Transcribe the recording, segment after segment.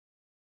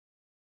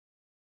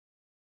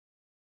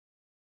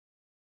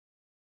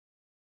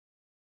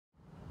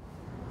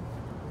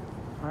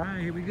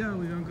right, here we go.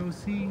 We're gonna go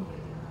see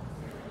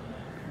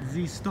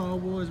the Star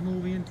Wars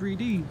movie in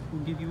 3D.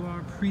 We'll give you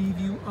our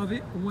preview of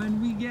it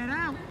when we get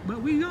out,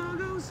 but we gonna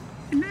go see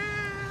it now.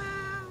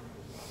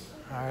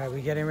 All right,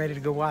 we getting ready to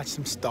go watch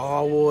some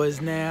Star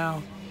Wars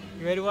now.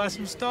 You ready to watch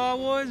some Star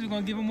Wars? We're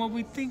gonna give them what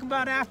we think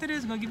about after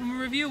this. We're gonna give them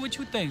a review. What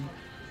you think?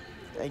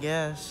 I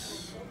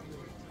guess.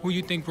 Who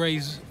you think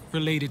Rey's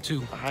related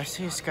to? I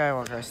see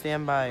Skywalker. I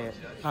stand by it.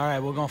 All right,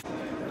 we're gonna.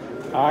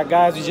 All right,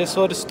 guys, we just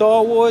saw the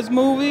Star Wars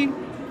movie.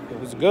 It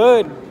was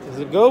good. It was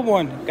a good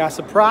one. Got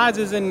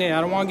surprises in there.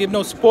 I don't want to give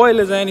no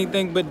spoilers or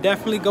anything, but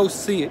definitely go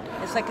see it.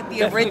 It's like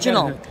the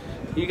original.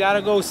 You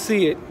gotta go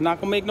see it. Not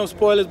gonna make no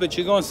spoilers, but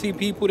you're gonna see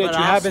people that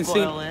you haven't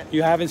seen.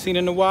 You haven't seen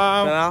in a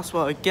while. But I'll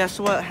spoil it. Guess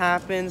what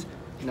happens?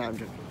 No, I'm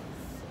joking.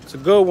 It's a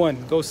good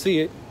one. Go see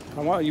it. I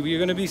want you. You're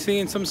gonna be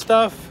seeing some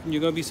stuff. And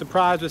you're gonna be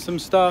surprised with some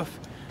stuff.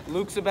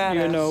 Luke's a badass.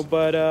 You know,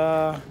 but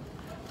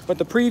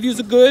the previews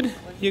are good.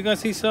 You're gonna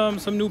see some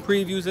new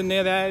previews in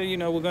there. That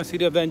we're gonna see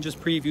the Avengers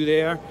preview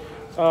there.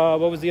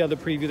 What was the other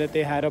preview that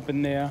they had up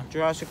in there?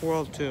 Jurassic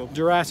World 2.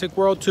 Jurassic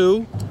World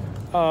 2.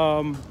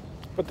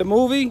 But the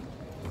movie,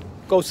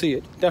 go see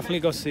it. Definitely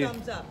go see it.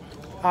 Thumbs up.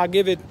 I'll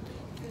give it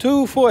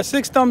 2, 4,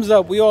 6 thumbs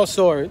up. We all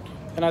saw it,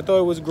 and I thought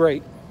it was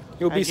great.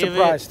 You'll be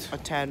surprised. Give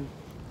it a 10.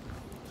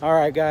 All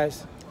right,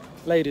 guys.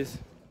 Ladies.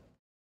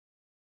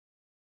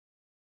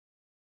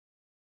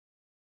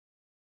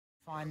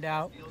 Find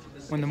out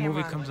when the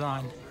movie comes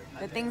on.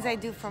 The things I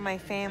do for my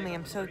family,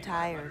 I'm so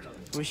tired.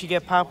 We should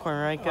get popcorn,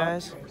 right,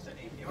 guys?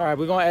 All right,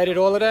 we're going to edit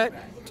all of that,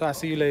 so I'll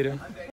see you later.